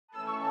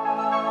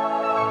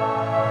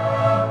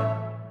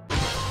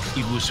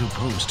was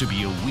supposed to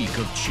be a week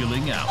of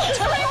chilling out.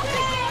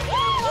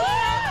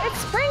 It's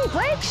spring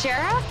break,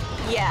 Sheriff.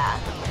 Yeah,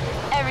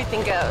 everything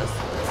goes.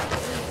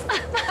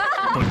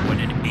 But when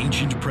an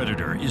ancient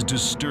predator is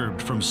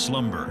disturbed from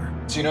slumber...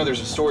 So you know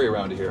there's a story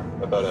around here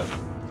about a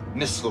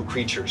mystical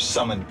creature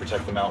summoned to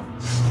protect the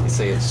mountains. They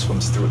say it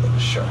swims through it like a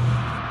shark.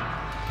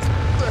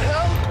 What the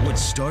hell? What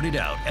started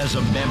out as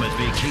a mammoth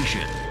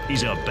vacation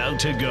is about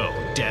to go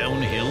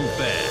downhill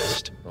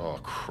fast. Oh,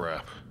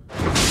 crap.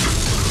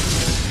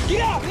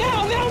 Get out!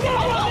 Now!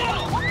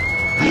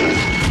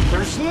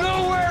 There's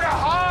nowhere to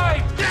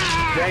hide!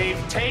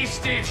 They've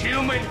tasted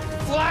human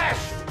flesh!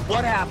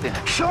 What happened?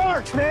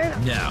 Sharks,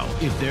 man! Now,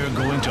 if they're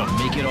going to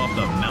make it off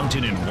the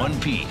mountain in one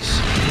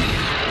piece...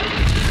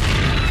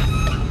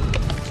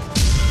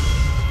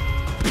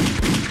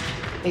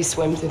 They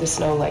swim through the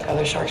snow like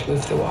other sharks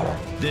move through water.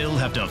 they'll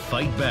have to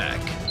fight back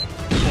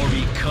or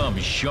become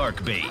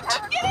shark bait.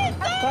 Get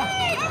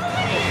inside!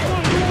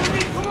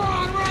 Come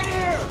on, right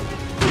here!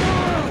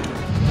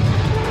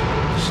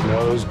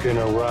 Snow's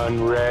gonna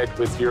run red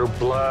with your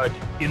blood.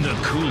 In the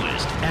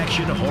coolest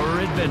action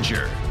horror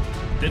adventure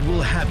that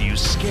will have you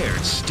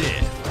scared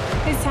stiff.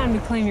 It's time to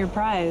claim your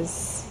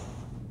prize.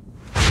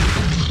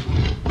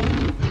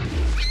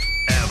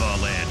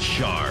 Avalanche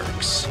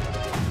sharks.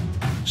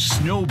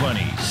 Snow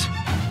bunnies.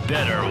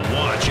 Better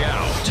watch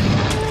out.